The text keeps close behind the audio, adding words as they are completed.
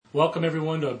Welcome,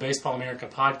 everyone, to a Baseball America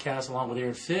podcast along with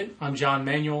Aaron Fitt. I'm John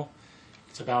Manuel.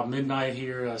 It's about midnight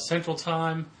here Central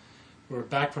Time. We're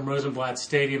back from Rosenblatt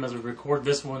Stadium as we record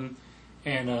this one,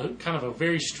 and kind of a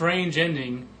very strange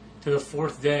ending to the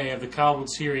fourth day of the College World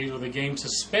Series with a game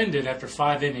suspended after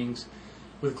 5 innings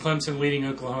with Clemson leading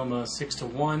Oklahoma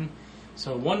 6-1.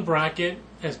 So one bracket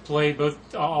has played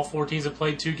all 4 teams have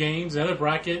played 2 games. The other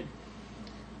bracket,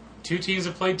 2 teams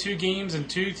have played 2 games, and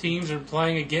 2 teams are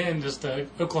playing again.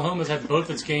 Oklahoma's had both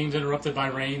its games interrupted by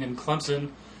rain, and Clemson,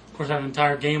 of course, had an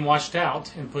entire game washed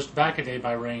out and pushed back a day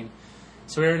by rain.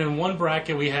 So, Aaron, in one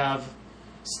bracket we have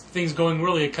things going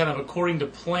really kind of according to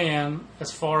plan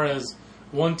as far as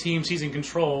one team seizing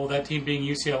control, that team being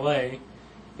UCLA.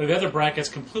 But the other bracket's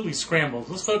completely scrambled.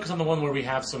 Let's focus on the one where we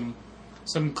have some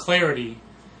clarity.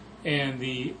 And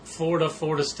the Florida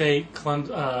State,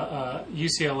 UCLA,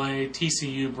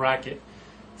 TCU bracket.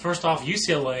 First off,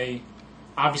 UCLA,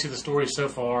 obviously the story so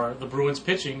far, the Bruins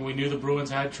pitching. We knew the Bruins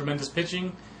had tremendous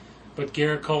pitching, but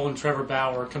Garrett Cole and Trevor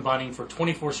Bauer combining for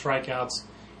 24 strikeouts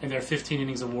in their 15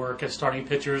 innings of work as starting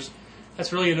pitchers.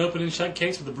 That's really an open and shut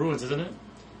case for the Bruins, isn't it?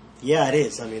 Yeah, it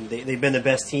is. I mean, they've been the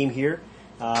best team here.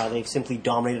 They've simply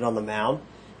dominated on the mound.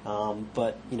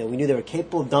 But, we knew they were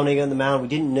capable of dominating on the mound. We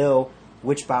didn't know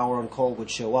which Bauer and Cole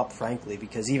would show up, frankly,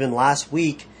 because even last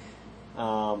week, they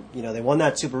won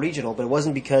that Super Regional, but it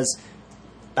wasn't because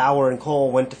Bauer and Cole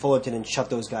went to Fullerton and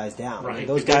shut those guys down. Right.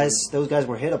 Those guys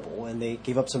were hittable, and they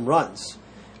gave up some runs.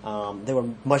 They were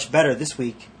much better this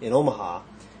week in Omaha.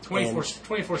 24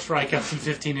 strikeouts in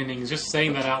 15 innings. Just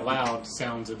saying that out loud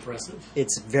sounds impressive.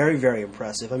 It's very, very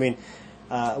impressive. I mean,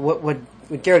 what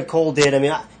Garrett Cole did,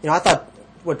 I thought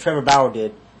what Trevor Bauer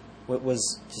did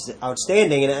was just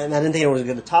outstanding, and I didn't think anyone was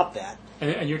going to top that.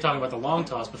 And you're talking about the long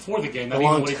toss before the game, not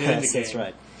even what he did in the game. That's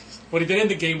right. What he did in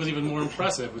the game was even more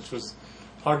impressive, which was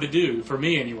hard to do, for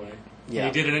me anyway. Yeah.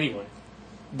 And he did it anyway.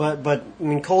 But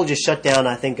Cole just shut down,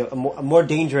 I think, a more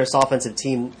dangerous offensive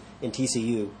team in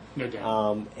TCU. No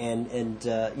doubt.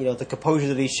 The composure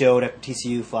that he showed after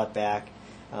TCU fought back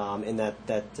in that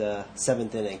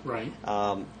 7th inning. Right.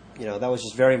 That was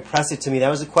just very impressive to me. That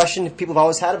was a question people have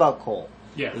always had about Cole.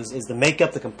 Yeah. Is the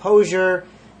makeup, the composure,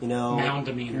 mound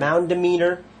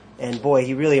demeanor, and boy,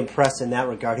 he really impressed in that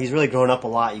regard. He's really grown up a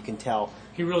lot. You can tell.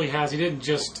 He really has. He didn't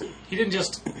just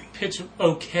pitch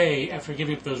okay after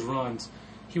giving up those runs.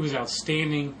 He was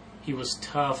outstanding. He was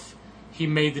tough. He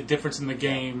made the difference in the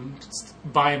game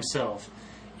by himself.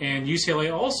 And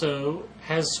UCLA also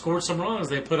has scored some runs.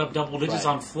 They put up double digits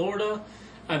on Florida.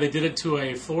 They did it to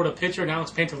a Florida pitcher,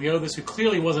 Alex Pantaliotis, who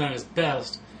clearly wasn't at his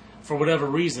best for whatever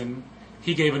reason.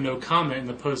 He gave a no comment in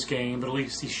the post game, but at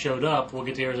least he showed up. We'll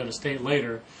get to Arizona State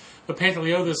later. But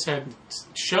Pantaliotis had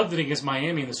shoved it against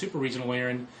Miami in the Super Regional,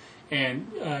 Aaron,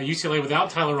 and UCLA without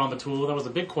Tyler Ramatul, that was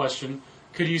a big question.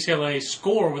 Could UCLA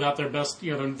score without their best,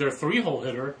 their 3-hole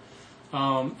hitter?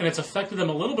 And it's affected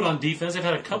them a little bit on defense. They've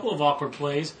had a couple of awkward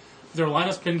plays. Their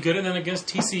lineup's been good, and then against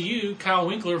TCU, Kyle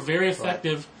Winkler, very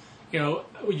effective. Right.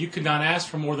 You could not ask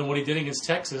for more than what he did against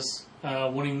Texas,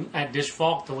 winning at Dish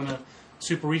Falk to win a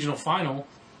Super Regional final,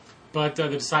 but the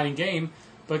deciding game.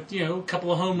 But, a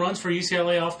couple of home runs for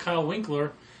UCLA off Kyle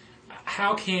Winkler.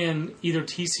 How can either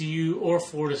TCU or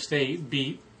Florida State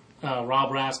beat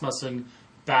Rob Rasmussen,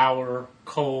 Bauer,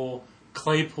 Cole,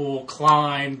 Claypool,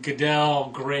 Klein, Goodell,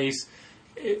 Grace?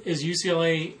 Is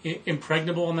UCLA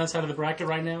impregnable on that side of the bracket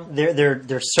right now?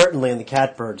 They're certainly in the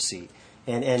catbird seat.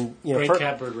 And great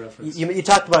catbird reference. You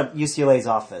talked about UCLA's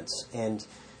offense, and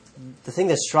the thing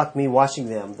that struck me watching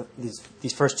them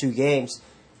these first 2 games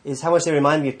is how much they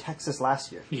remind me of Texas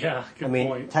last year. Yeah, good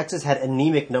point. Texas had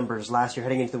anemic numbers last year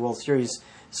heading into the World Series.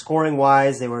 Scoring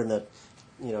wise, they were in the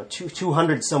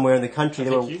 200 somewhere in the country.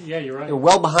 You're right. They were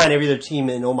well behind every other team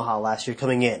in Omaha last year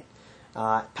coming in,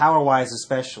 power wise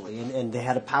especially, and they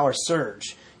had a power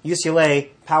surge. UCLA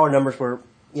power numbers were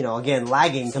again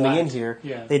lagging coming in here.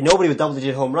 Yeah. They had nobody with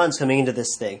double-digit home runs coming into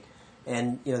this thing,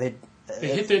 and they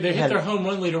hit their home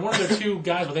run leader. One of their 2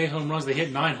 guys with 8 home runs, they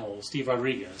hit 9 holes. Steve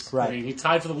Rodriguez. Right. He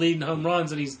tied for the lead in home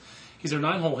runs, and he's their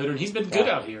 9-hole hitter, and he's been good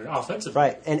out here offensively.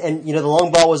 Right, and the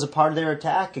long ball was a part of their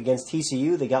attack against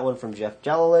TCU. They got one from Jeff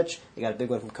Jelilich. They got a big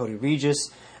one from Cody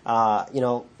Regis.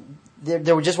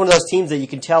 They were just one of those teams that you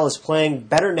can tell is playing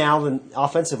better now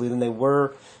offensively than they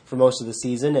were for most of the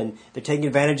season, and they're taking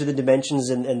advantage of the dimensions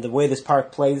and the way this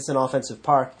park plays. It's an offensive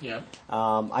park. Yeah.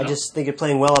 I just think they're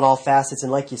playing well on all facets,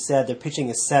 and like you said, their pitching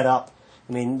is set up.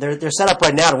 They're set up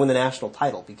right now to win the national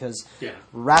title because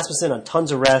Rasmussen on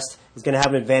tons of rest is going to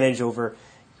have an advantage over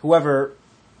whichever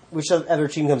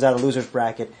team comes out of the loser's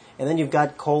bracket. And then you've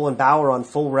got Cole and Bauer on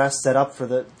full rest set up for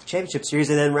the championship series,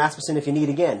 and then Rasmussen if you need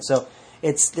again. So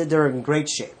they're in great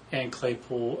shape. and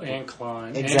Claypool and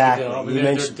Klein. Exactly. And Goodell. I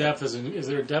mean,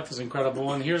 their depth is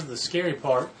incredible. And here's the scary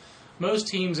part: most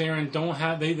teams, Aaron, don't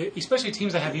have they especially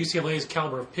teams that have UCLA's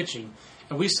caliber of pitching.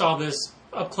 And we saw this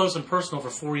up close and personal for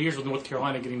 4 years with North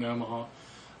Carolina getting to Omaha.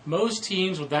 Most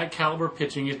teams with that caliber of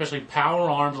pitching, especially power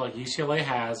arms like UCLA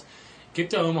has, get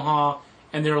to Omaha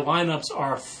and their lineups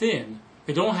are thin.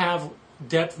 They don't have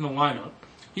depth in the lineup.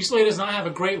 UCLA does not have a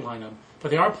great lineup,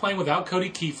 but they are playing without Cody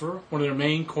Kiefer, one of their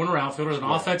main corner outfielders, an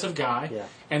offensive guy,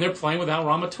 and they're playing without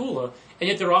Ramatula. And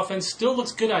yet their offense still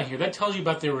looks good out here. That tells you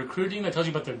about their recruiting. That tells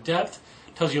you about their depth.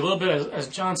 Tells you a little bit, as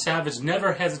John Savage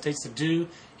never hesitates to do.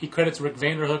 He credits Rick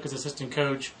Vanderhook as assistant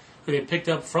coach, who they picked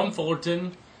up from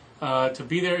Fullerton to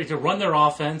be there, to run their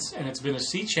offense. And it's been a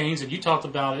sea change, and you talked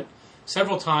about it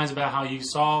several times about how you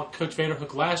saw Coach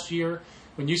Vanderhook last year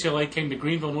when UCLA came to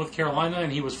Greenville, North Carolina,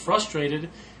 and he was frustrated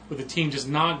with the team just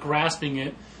not grasping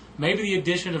it. Maybe the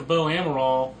addition of Bo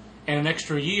Amaral and an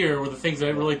extra year were the things that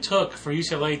it really took for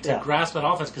UCLA to grasp that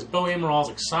offense, because Bo Amaral is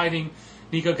exciting.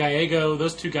 Nico Gallego,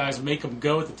 those two guys make them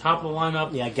go at the top of the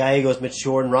lineup. Yeah, Gallego's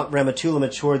matured, and Ramatula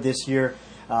matured this year.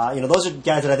 Those are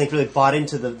guys that I think really bought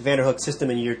into the Vanderhook system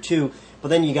in year two. But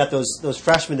then you got those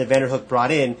freshmen that Vanderhook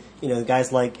brought in,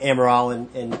 guys like Amaral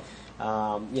and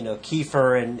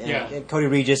Kiefer and Cody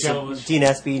Regis, and Dean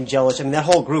Espy and Jelich. I mean, that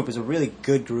whole group is a really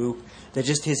good group. They're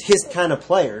just his kind of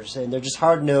players, and they're just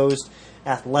hard-nosed,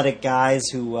 athletic guys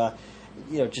who,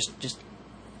 just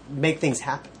make things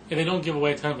happen. Yeah, they don't give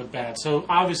away a ton of at bats. So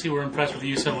obviously we're impressed with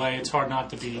UCLA. It's hard not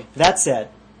to be. That said,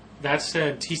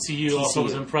 TCU also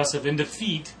was impressive in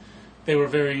defeat. They were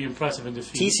very impressive in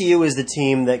defeat. TCU is the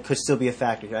team that could still be a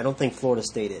factor here. I don't think Florida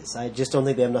State is. I just don't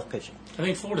think they have enough pitching. I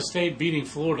think Florida State beating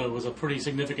Florida was a pretty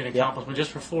significant accomplishment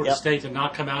just for Florida State to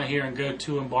not come out here and go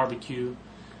 2 and barbecue,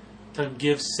 to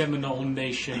give Seminole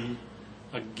Nation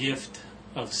a gift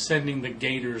of sending the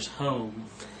Gators home,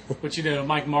 which,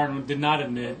 Mike Martin did not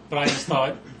admit, but I just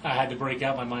thought I had to break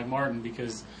out my Mike Martin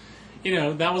because,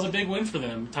 that was a big win for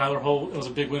them. It was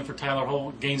a big win for Tyler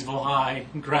Holt, Gainesville High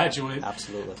graduate.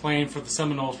 Absolutely. Playing for the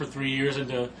Seminoles for 3 years, and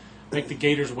to make the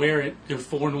Gators wear it. They're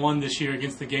 4-1 this year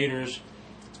against the Gators.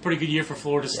 It's a pretty good year for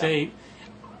Florida State.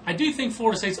 I do think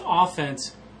Florida State's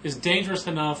offense is dangerous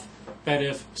enough that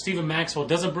if Stephen Maxwell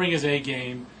doesn't bring his A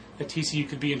game, that TCU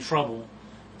could be in trouble.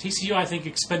 TCU, I think,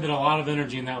 expended a lot of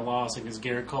energy in that loss against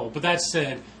Garrett Cole. But that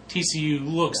said, TCU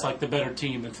looks like the better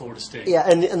team than Florida State. Yeah,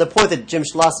 and the point that Jim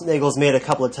Schlossnagle's made a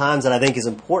couple of times that I think is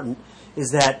important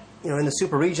is that, in the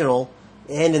Super Regional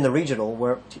and in the Regional,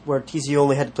 where TCU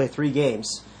only had to play 3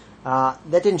 games, that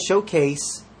didn't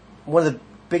showcase one of the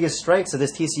biggest strengths of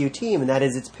this TCU team, and that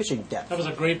is its pitching depth. That was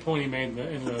a great point he made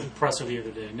in the presser the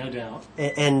other day, no doubt.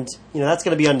 And that's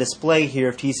going to be on display here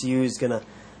if TCU is going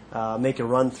to make a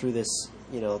run through this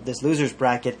losers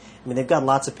bracket. I mean, they've got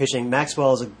lots of pitching.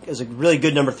 Maxwell is a really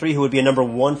good number 3 who would be a number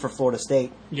 1 for Florida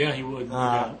State. Yeah, he would.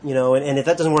 And if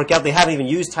that doesn't work out, they haven't even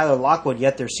used Tyler Lockwood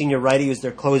yet. Their senior righty, who's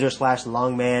their closer /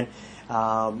 long man.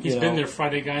 He's been their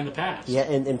Friday guy in the past. Yeah,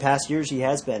 in past years he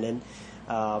has been.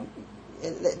 And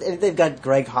they've got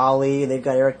Greg Holly, and they've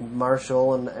got Eric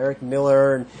Marshall and Eric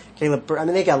Miller and Caleb. I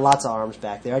mean, they've got lots of arms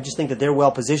back there. I just think that they're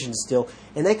well positioned still,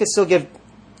 and they could still give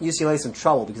UCLA some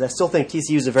trouble, because I still think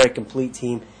TCU is a very complete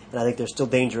team, and I think they're still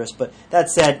dangerous. But that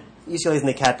said, UCLA's in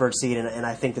the catbird seat, and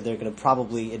I think that they're going to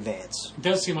probably advance. It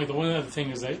does seem like the one other thing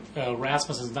is that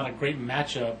Rasmussen's done a great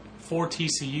matchup for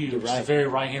TCU, which is a very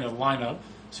right-handed lineup,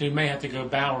 so you may have to go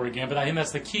Bauer again. But I think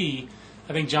that's the key.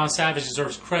 I think John Savage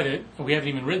deserves credit, and we haven't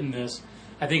even written this.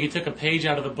 I think he took a page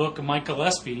out of the book of Mike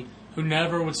Gillespie, who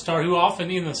never would start, who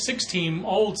often in the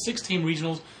old 6-team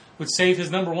regionals would save his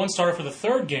number 1 starter for the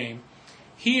 3rd game.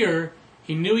 Here,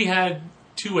 he knew he had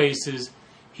 2 aces.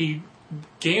 He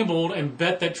gambled and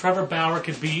bet that Trevor Bauer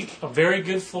could beat a very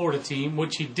good Florida team,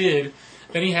 which he did.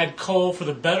 Then he had Cole for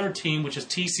the better team, which is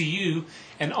TCU.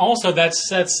 And also that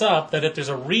sets up that if there's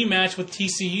a rematch with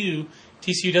TCU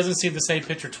doesn't see the same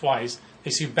pitcher twice.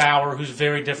 They see Bauer, who's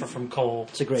very different from Cole.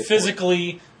 It's a great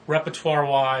physically,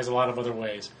 repertoire-wise, a lot of other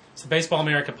ways. It's the Baseball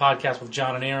America podcast with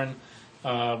John and Aaron.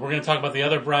 We're going to talk about the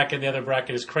other bracket. The other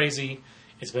bracket is crazy.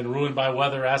 It's been ruined by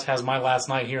weather, as has my last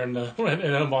night here in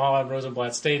Omaha at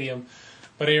Rosenblatt Stadium.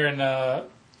 But Aaron,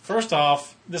 first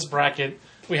off, this bracket,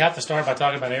 we have to start by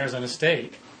talking about Arizona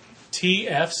State.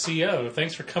 TFCO.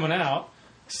 Thanks for coming out.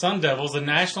 Sun Devils, the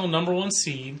national number 1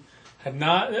 seed, had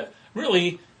not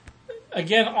really,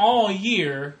 again, all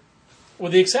year,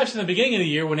 with the exception of the beginning of the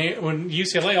year when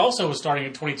UCLA also was starting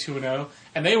at 22-0,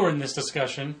 and they were in this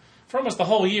discussion, for almost the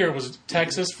whole year it was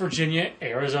Texas, Virginia,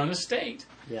 Arizona State.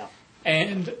 Yeah.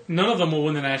 And none of them will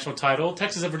win the national title.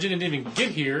 Texas and Virginia didn't even get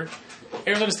here.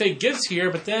 Arizona State gets here,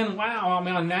 but then,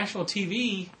 on national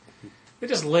TV, they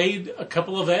just laid a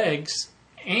couple of eggs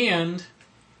and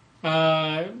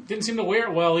didn't seem to wear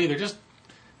it well either. Just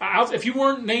if you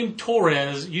weren't named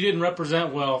Torres, you didn't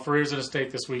represent well for Arizona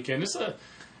State this weekend. It's a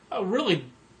really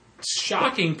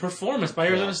shocking performance by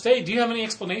Arizona State. Do you have any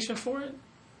explanation for it?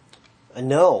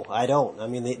 No, I don't. I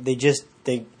mean,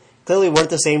 they clearly weren't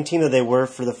the same team that they were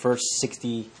for the first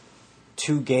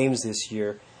 62 games this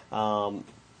year.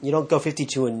 You don't go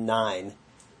 52-9,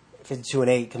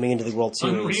 52-8 coming into the World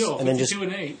Series, Unreal. and then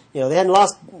 52-8. They hadn't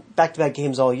lost back-to-back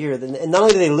games all year. And not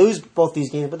only did they lose both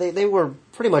these games, but they were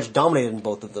pretty much dominated in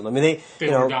both of them. I mean, they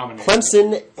were dominated.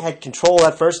 Clemson had control of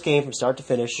that first game from start to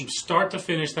finish. From start to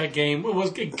finish, that game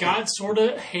it got sort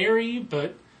of hairy,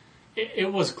 but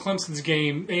it was Clemson's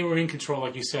game. They were in control,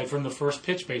 like you said, from the first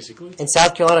pitch, basically. And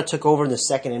South Carolina took over in the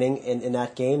second inning in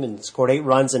that game and scored 8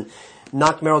 runs and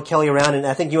knocked Merrill Kelly around. And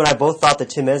I think you and I both thought that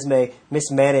Tim Esme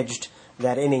mismanaged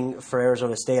that inning for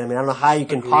Arizona State. I mean, I don't know how you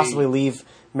can possibly leave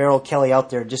Merrill Kelly out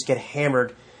there, just get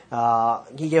hammered.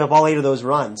 He gave up all 8 of those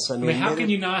runs. I mean how can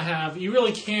you not have... You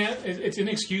really can't... It's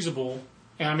inexcusable.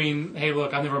 I mean, hey,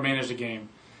 look, I've never managed a game.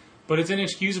 But it's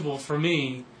inexcusable for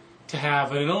me to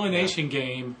have an elimination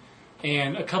game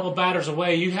and a couple batters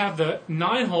away. You have the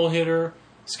 9-hole hitter,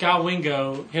 Scott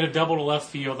Wingo, hit a double to left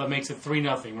field that makes it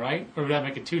 3-0, right? Or did that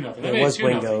make it 2-0? It was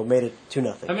Wingo. Made it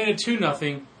 2-0. I made it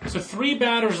 2-0. So 3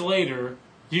 batters later,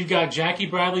 you've got Jackie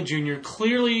Bradley Jr.,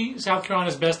 clearly South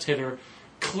Carolina's best hitter,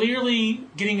 clearly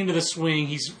getting into the swing.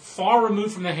 He's far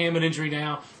removed from the Hammond injury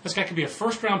now. This guy could be a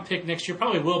first-round pick next year,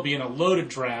 probably will be in a loaded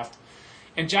draft.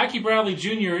 And Jackie Bradley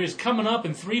Jr. is coming up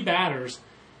in 3 batters,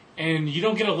 and you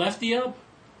don't get a lefty up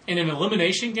in an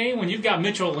elimination game when you've got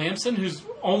Mitchell Lamson, who's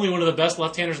only one of the best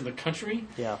left-handers in the country.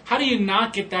 Yeah. How do you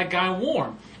not get that guy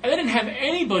warm? And they didn't have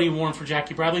anybody warm for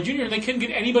Jackie Bradley Jr., and they couldn't get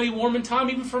anybody warm in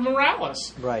time even for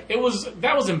Morales. Right. That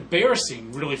was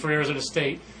embarrassing, really, for Arizona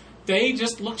State. They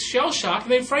just looked shell-shocked,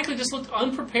 and they frankly just looked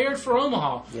unprepared for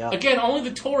Omaha. Yeah. Again, only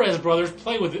the Torres brothers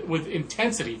play with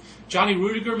intensity. Johnny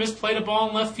Rudiger misplayed a ball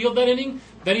in left field that inning.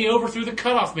 Then he overthrew the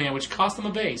cutoff man, which cost them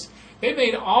a base. They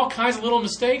made all kinds of little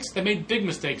mistakes. They made big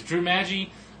mistakes. Drew Maggi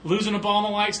losing a ball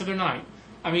in the lights of their night.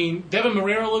 I mean, Devin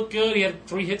Marrero looked good. He had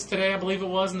 3 hits today, I believe it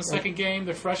was, in the second game,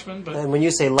 the freshman. But and when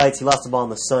you say lights, he lost the ball in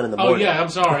the sun in the morning. Oh, yeah, I'm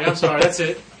sorry. That's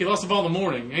it. He lost the ball in the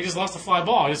morning. He just lost a fly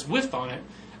ball. He just whiffed on it.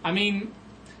 I mean,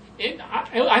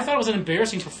 I thought it was an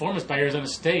embarrassing performance by Arizona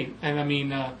State. And, I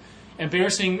mean,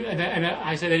 embarrassing, and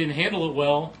I said they didn't handle it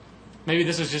well. Maybe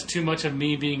this is just too much of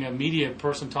me being a media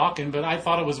person talking, but I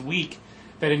thought it was weak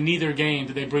that in neither game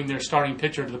did they bring their starting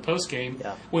pitcher to the postgame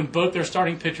when both their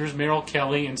starting pitchers, Merrill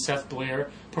Kelly and Seth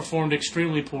Blair, performed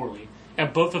extremely poorly.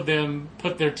 And both of them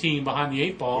put their team behind the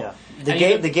 8 ball.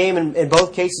 Yeah. The game in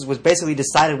both cases was basically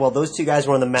decided, well, those 2 guys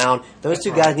were on the mound. Those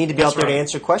 2 guys need to be out there to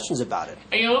answer questions about it.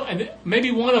 And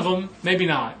maybe one of them, maybe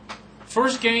not.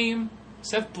 First game,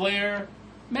 Seth Blair,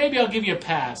 maybe I'll give you a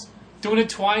pass. Doing it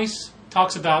twice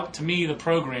talks about, to me, the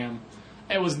program.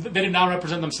 They did not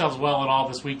represent themselves well at all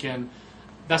this weekend.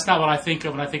 That's not what I think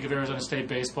of when I think of Arizona State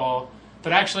baseball.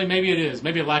 But actually, maybe it is.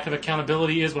 Maybe a lack of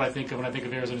accountability is what I think of when I think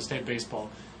of Arizona State baseball.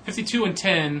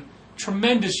 52-10,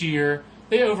 tremendous year.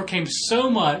 They overcame so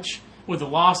much with the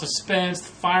loss of Spence,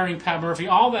 firing Pat Murphy,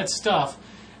 all that stuff.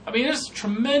 I mean, it's a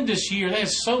tremendous year. They have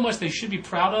so much they should be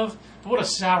proud of. But what a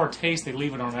sour taste they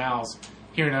leave in our mouths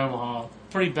here in Omaha.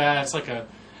 Pretty bad.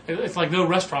 It's like no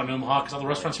restaurant in Omaha because all the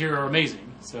restaurants here are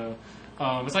amazing. So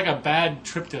it's like a bad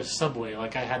trip to Subway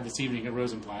like I had this evening at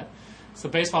Rosenblatt. It's the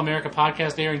Baseball America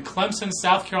podcast there in Clemson,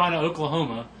 South Carolina,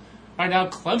 Oklahoma. Right now,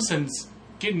 Clemson's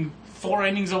getting 4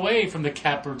 innings away from the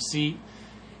catbird seat.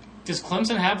 Does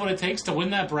Clemson have what it takes to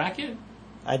win that bracket?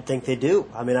 I think they do.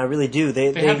 I mean, I really do.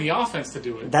 They have the offense to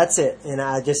do it. That's it. And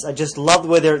I just love the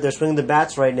way they're swinging the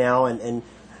bats right now. And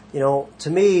to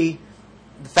me,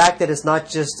 the fact that it's not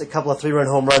just a couple of 3-run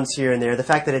home runs here and there, the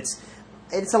fact that it's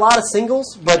a lot of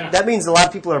singles, but that means a lot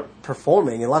of people are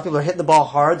performing. And a lot of people are hitting the ball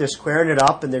hard. They're squaring it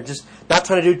up, and they're just not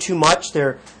trying to do too much.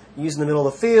 They're using the middle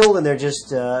of the field, and they're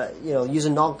just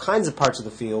using all kinds of parts of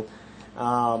the field.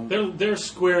 They're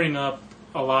squaring up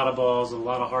a lot of balls, a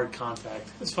lot of hard contact.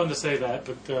 It's fun to say that,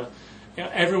 but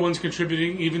everyone's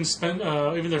contributing. Even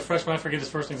their freshman, I forget his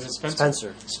first name. Is it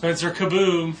Spencer? Spencer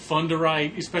Kaboom. Fun to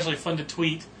write, especially fun to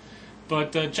tweet.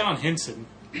 But John Henson,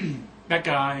 that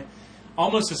guy,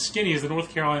 almost as skinny as the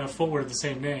North Carolina forward of the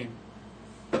same name,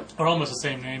 or almost the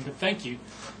same name. But thank you.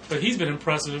 But he's been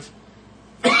impressive.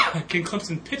 Can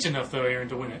Clemson pitch enough though, Aaron,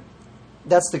 to win it?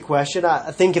 That's the question.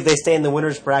 I think if they stay in the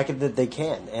winner's bracket, that they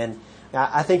can. And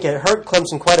I think it hurt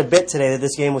Clemson quite a bit today that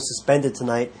this game was suspended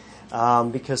tonight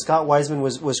because Scott Wiseman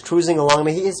was cruising along. I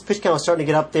mean, his pitch count was starting to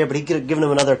get up there, but he could have given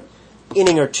him another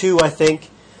inning or 2, I think.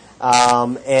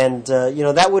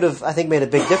 That would have, I think, made a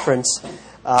big difference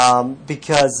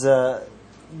because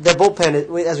their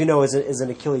bullpen, as we know, is an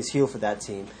Achilles heel for that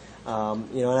team.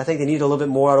 And I think they need a little bit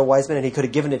more out of Weissman, and he could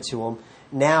have given it to him.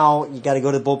 Now you got to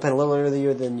go to the bullpen a little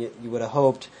earlier than you would have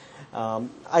hoped.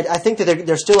 I think that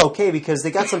they're still okay because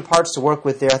they got some parts to work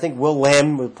with there. I think Will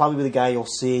Lamb would probably be the guy you'll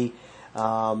see.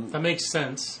 That makes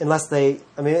sense. Unless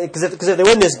because if they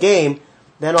win this game,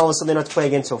 then all of a sudden they don't have to play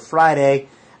again until Friday.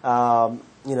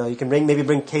 You can maybe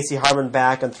bring Casey Harmon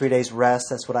back on 3 days rest.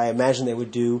 That's what I imagine they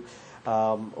would do.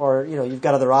 Or you've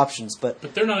got other options, but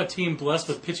they're not a team blessed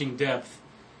with pitching depth,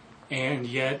 and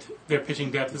yet their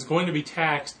pitching depth is going to be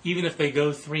taxed even if they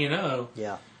go 3-0.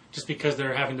 Yeah. Just because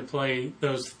they're having to play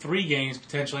those 3 games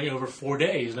potentially over 4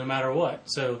 days, no matter what.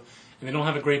 So, and they don't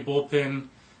have a great bullpen.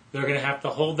 They're going to have to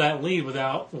hold that lead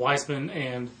without Weissman,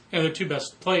 and their 2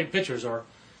 best pitchers are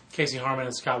Casey Harmon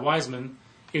and Scott Weissman.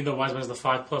 Even though Weissman has the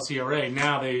 5+ ERA,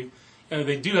 now they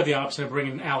do have the option of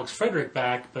bringing Alex Frederick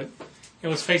back, but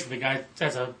let's face it, the guy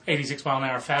has a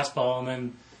 86-mile-an-hour fastball, and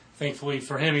then thankfully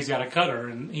for him, he's got a cutter,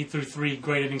 and he threw 3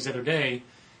 great innings the other day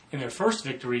in their first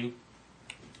victory.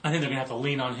 I think they're going to have to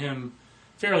lean on him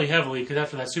fairly heavily because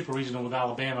after that Super Regional with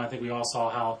Alabama, I think we all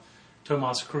saw how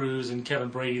Tomas Cruz and Kevin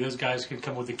Brady, those guys can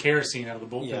come with the kerosene out of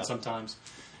the bullpen sometimes.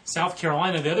 South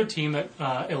Carolina, the other team that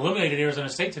eliminated Arizona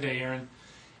State today, Aaron,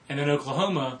 and then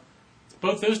Oklahoma,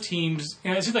 both those teams,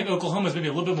 it seems like Oklahoma's maybe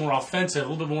a little bit more offensive, a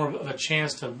little bit more of a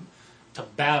chance to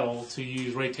battle, to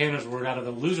use Ray Tanner's word, out of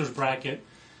the losers bracket.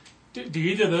 Do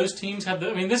either of those teams have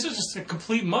this is just a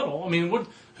complete muddle.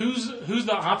 Who's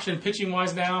the option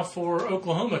pitching-wise now for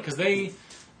Oklahoma? Because they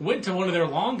went to one of their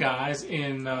long guys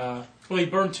they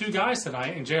burned 2 guys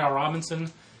tonight, in J.R.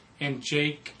 Robinson and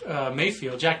Jack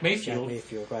Mayfield. Jack Mayfield,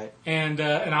 right. And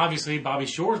obviously Bobby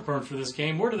Shore's burned for this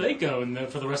game. Where do they go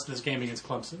for the rest of this game against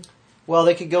Clemson? Well,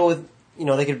 they could go with,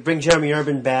 they could bring Jeremy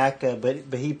Urban back, but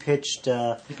he pitched...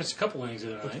 he pitched a couple innings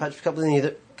the other night. Pitched a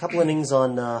couple innings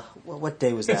on, what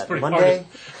day was that? Monday?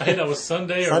 I think that was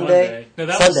Sunday or Monday. No,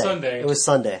 that was Sunday. It was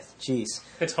Sunday. Jeez.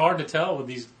 It's hard to tell with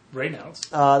these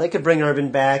rainouts. They could bring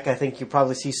Urban back. I think you'll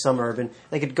probably see some Urban.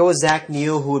 They could go with Zach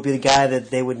Neal, who would be the guy that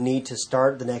they would need to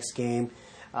start the next game,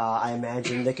 I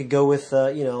imagine. They could go with,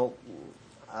 Ryan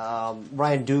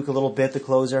Duke a little bit, the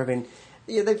closer.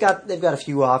 They've got a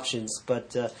few options,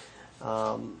 but...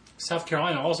 South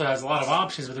Carolina also has a lot of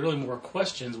options, but there are really more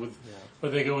questions with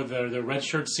whether they go with their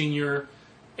redshirt senior,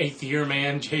 8th-year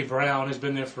man, Jay Brown, who's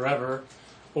been there forever,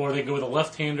 or they go with a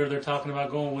left-hander they're talking about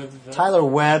going with. Tyler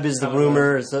Webb is the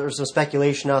rumor. There's some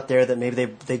speculation out there that maybe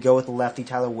they go with the lefty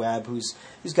Tyler Webb, who's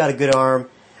got a good arm.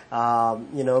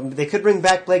 They could bring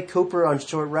back Blake Cooper on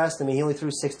short rest. He only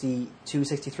threw 62,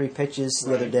 63 pitches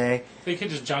the other day. They could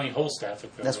just Johnny Holstaff.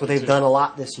 That's what they've done a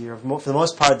lot this year. For the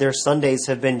most part, their Sundays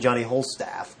have been Johnny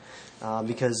Holstaff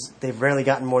because they've rarely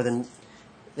gotten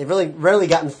rarely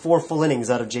gotten 4 full innings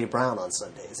out of Jay Brown on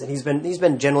Sundays, and he's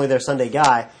been generally their Sunday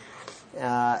guy.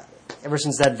 Ever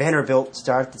since that Vanderbilt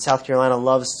start that South Carolina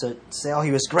loves to say, oh,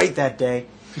 he was great that day.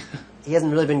 He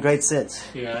hasn't really been great since.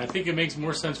 Yeah, I think it makes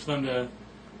more sense for them to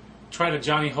try to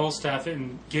Johnny Holstaff it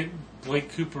and get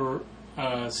Blake Cooper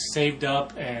saved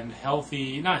up and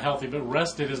not healthy, but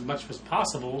rested as much as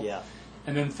possible. Yeah.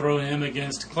 And then throw him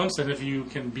against Clemson if you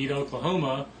can beat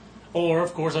Oklahoma. Or,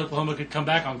 of course, Oklahoma could come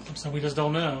back on Clemson. We just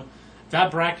don't know. That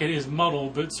bracket is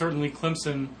muddled, but certainly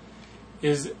Clemson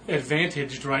is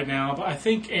advantaged right now. But I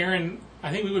think, Aaron,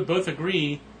 we would both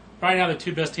agree, right now the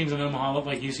 2 best teams in Omaha look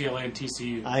like UCLA and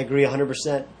TCU. I agree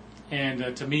 100%.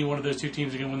 And to me, one of those 2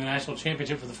 teams is going to win the national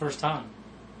championship for the first time.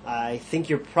 I think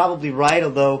you're probably right,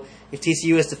 although if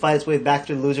TCU has to fight its way back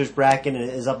through the loser's bracket and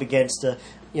is up against a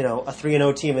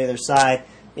 3-0 team on the other side,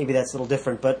 maybe that's a little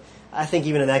different. But I think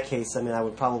even in that case, I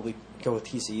would probably go with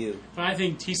TCU. I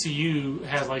think TCU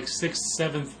has like 6th,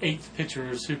 7th, 8th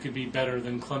pitchers who could be better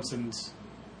than Clemson's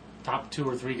top 2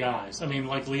 or 3 guys.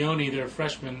 Like Leone, their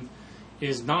freshman,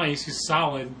 is nice, he's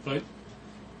solid, but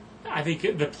I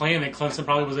think the plan at Clemson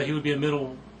probably was that he would be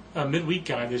a midweek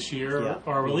guy this year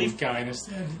or a relief guy, and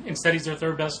instead he's their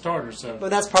 3rd best starter. So, but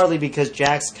that's partly because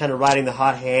Jack's kind of riding the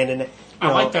hot hand, and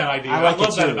I like that idea. I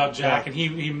love that about Jack, and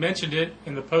he mentioned it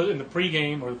in the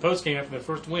pregame or the postgame after their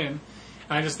first win.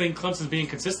 And I just think Clemson's being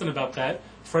consistent about that.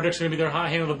 Frederick's going to be their hot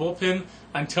hand of the bullpen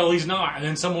until he's not, and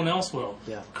then someone else will.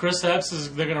 Yeah. Chris Epps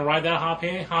they're going to ride that hot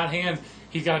hand.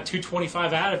 He's got a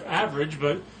 225 average,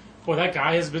 but boy, that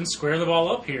guy has been squaring the ball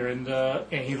up here, and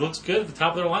he looks good at the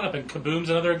top of their lineup, and Kaboom's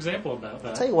another example about that.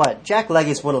 I'll tell you what, Jack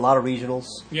Leggett's won a lot of regionals.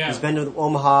 Yeah. He's been to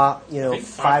Omaha,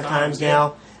 5 times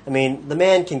now. I mean, the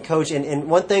man can coach. And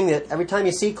one thing that every time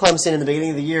you see Clemson in the beginning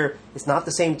of the year, it's not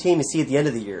the same team you see at the end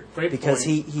of the year. Great because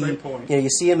point. Great point. You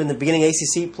see him in the beginning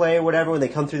ACC play or whatever when they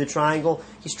come through the triangle.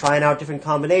 He's trying out different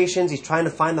combinations. He's trying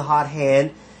to find the hot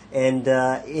hand.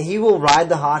 And he will ride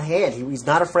the hot hand. He's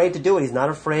not afraid to do it. He's not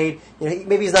afraid.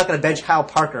 Maybe he's not going to bench Kyle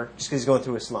Parker just because he's going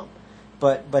through a slump.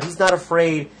 But he's not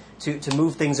afraid to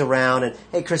move things around. And,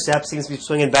 hey, Chris Epps seems to be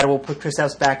swinging better. We'll put Chris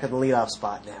Epps back in the leadoff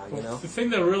spot now, The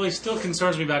thing that really still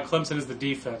concerns me about Clemson is the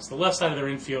defense. The left side of their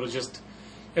infield is just...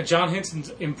 John Henson's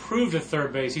improved at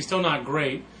third base. He's still not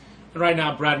great. And right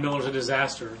now, Brad Miller's a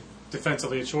disaster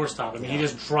defensively at shortstop. I mean, he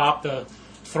just dropped a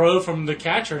throw from the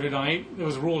catcher tonight. It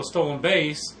was ruled a stolen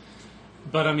base.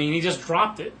 But, I mean, he just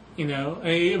dropped it,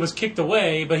 It was kicked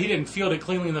away, but he didn't field it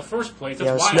cleanly in the first place.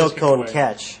 That's why it was snow cone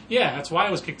catch. Yeah, that's why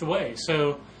it was kicked away.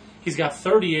 So he's got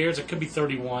 30 errors. It could be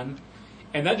 31.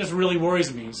 And that just really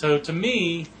worries me. So, to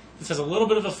me, this has a little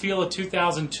bit of a feel of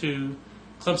 2002.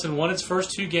 Clemson won its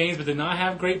first 2 games, but did not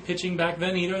have great pitching back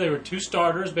then either. They were 2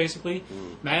 starters, basically,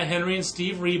 Matt Henry and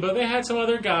Steve Reba. They had some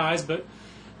other guys, but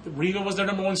Reba was their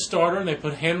number 1 starter, and they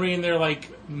put Henry in their,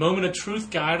 moment of truth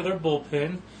guy to their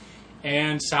bullpen.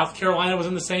 And South Carolina was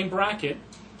in the same bracket.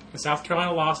 And South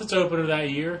Carolina lost its opener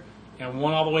that year and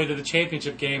won all the way to the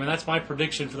championship game. And that's my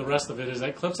prediction for the rest of it, is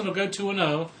that Clemson will go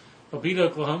 2-0. They'll beat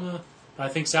Oklahoma. But I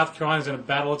think South Carolina's going to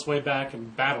battle its way back,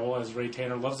 and battle, as Ray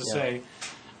Tanner loves to say.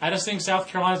 I just think South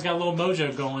Carolina's got a little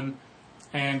mojo going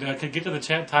and could get to the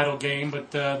title game,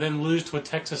 but then lose to a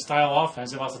Texas-style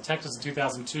offense. They lost to Texas in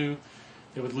 2002.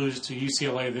 They would lose to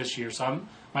UCLA this year. So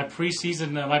my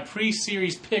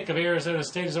pre-series pick of Arizona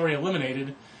State is already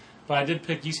eliminated, but I did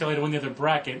pick UCLA to win the other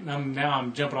bracket. And now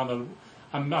I'm jumping on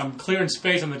I'm clearing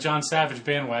space on the John Savage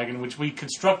bandwagon, which we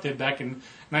constructed back in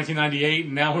 1998,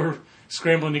 and now we're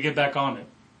scrambling to get back on it.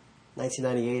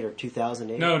 1998 or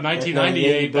 2008? No,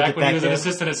 1998, back when he was an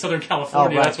assistant at Southern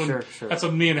California. Oh, right, That's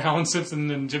when me and Alan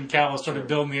Simpson and Jim Callis started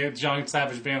building the John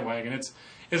Savage bandwagon. It's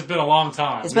been a long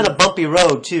time. It's been a bumpy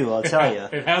road, too, I'll tell you.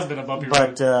 It has been a bumpy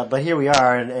road. But here we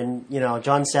are, and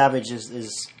John Savage is,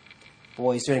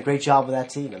 he's doing a great job with that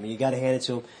team. I mean, you got to hand it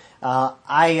to him.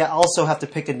 I also have to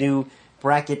pick a new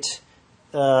bracket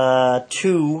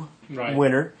 2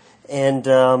 winner. And,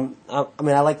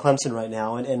 I like Clemson right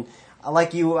now, and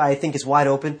like you, I think it's wide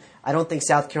open. I don't think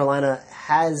South Carolina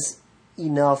has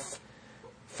enough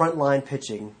frontline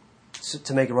pitching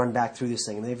to make a run back through this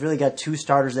thing. And they've really got 2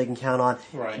 starters they can count on.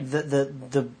 Right.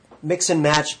 The mix and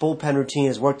match bullpen routine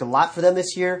has worked a lot for them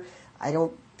this year. I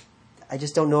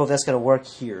just don't know if that's going to work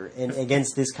here and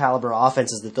against this caliber of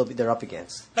offenses that they're up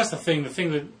against. That's the thing. The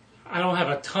thing that I don't have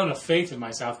a ton of faith in my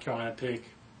South Carolina pick,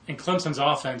 and Clemson's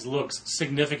offense looks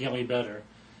significantly better.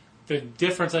 The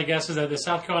difference, I guess, is that the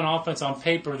South Carolina offense on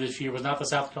paper this year was not the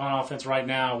South Carolina offense right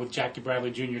now, with Jackie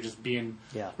Bradley Jr. just being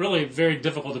really very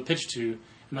difficult to pitch to.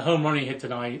 And the home run he hit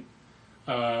tonight,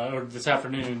 or this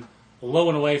afternoon, a low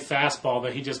and away fastball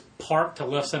that he just parked to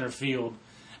left center field.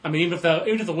 I mean, even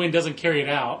if the wind doesn't carry it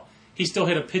out, he still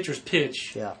hit a pitcher's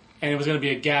pitch. Yeah. And it was going to be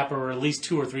a gap or at least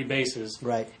 2 or 3 bases.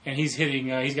 Right. And he's hitting.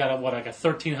 He's got a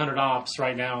 1,300 ops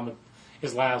right now in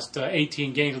his last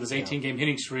 18 games with his 18-game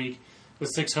hitting streak, with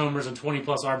 6 homers and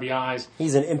 20-plus RBIs.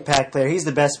 He's an impact player. He's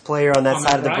the best player on that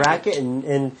side of the bracket,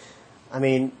 and I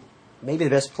mean, maybe the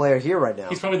best player here right now.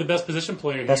 He's probably the best position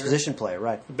player here. Best position player,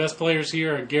 right. The best players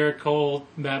here are Garrett Cole,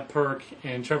 Matt Perk,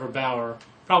 and Trevor Bauer,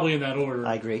 probably in that order.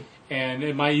 I agree. And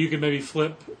you could maybe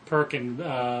flip Perk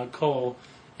and Cole.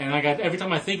 And every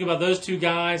time I think about those 2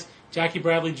 guys, Jackie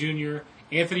Bradley Jr.,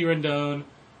 Anthony Rendon,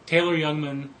 Taylor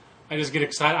Youngman, I just get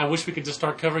excited. I wish we could just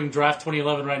start covering Draft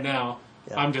 2011 right now.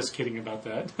 Yeah. I'm just kidding about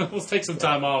that. Let's take some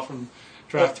time off from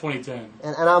Draft 2010.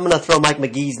 And I'm going to throw Mike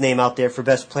McGee's name out there for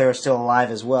best player still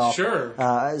alive as well. Sure.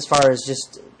 As far as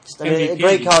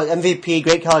great college MVP,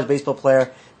 great college baseball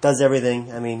player, does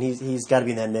everything. I mean, he's got to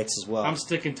be in that mix as well. I'm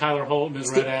sticking Tyler Holt in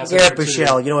his red ass. Garrett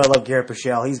Buechele. I love Garrett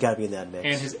Buechele. He's got to be in that mix.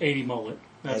 And his 80 mullet.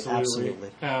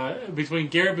 Absolutely. Between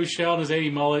Garrett Buechele and his 80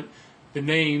 mullet, the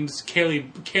names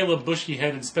Caleb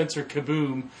Bushyhead and Spencer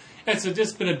Kaboom. It's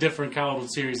just been a different College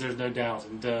World Series, there's no doubt.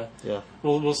 And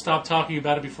we'll stop talking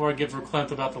about it before I get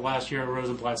verklempt about the last year at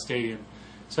Rosenblatt Stadium.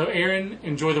 So, Aaron,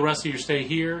 enjoy the rest of your stay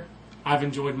here. I've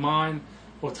enjoyed mine.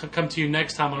 We'll come to you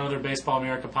next time on another Baseball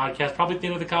America podcast, probably at the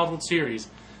end of the College World Series.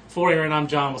 For Aaron, I'm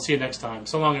John. We'll see you next time.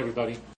 So long, everybody.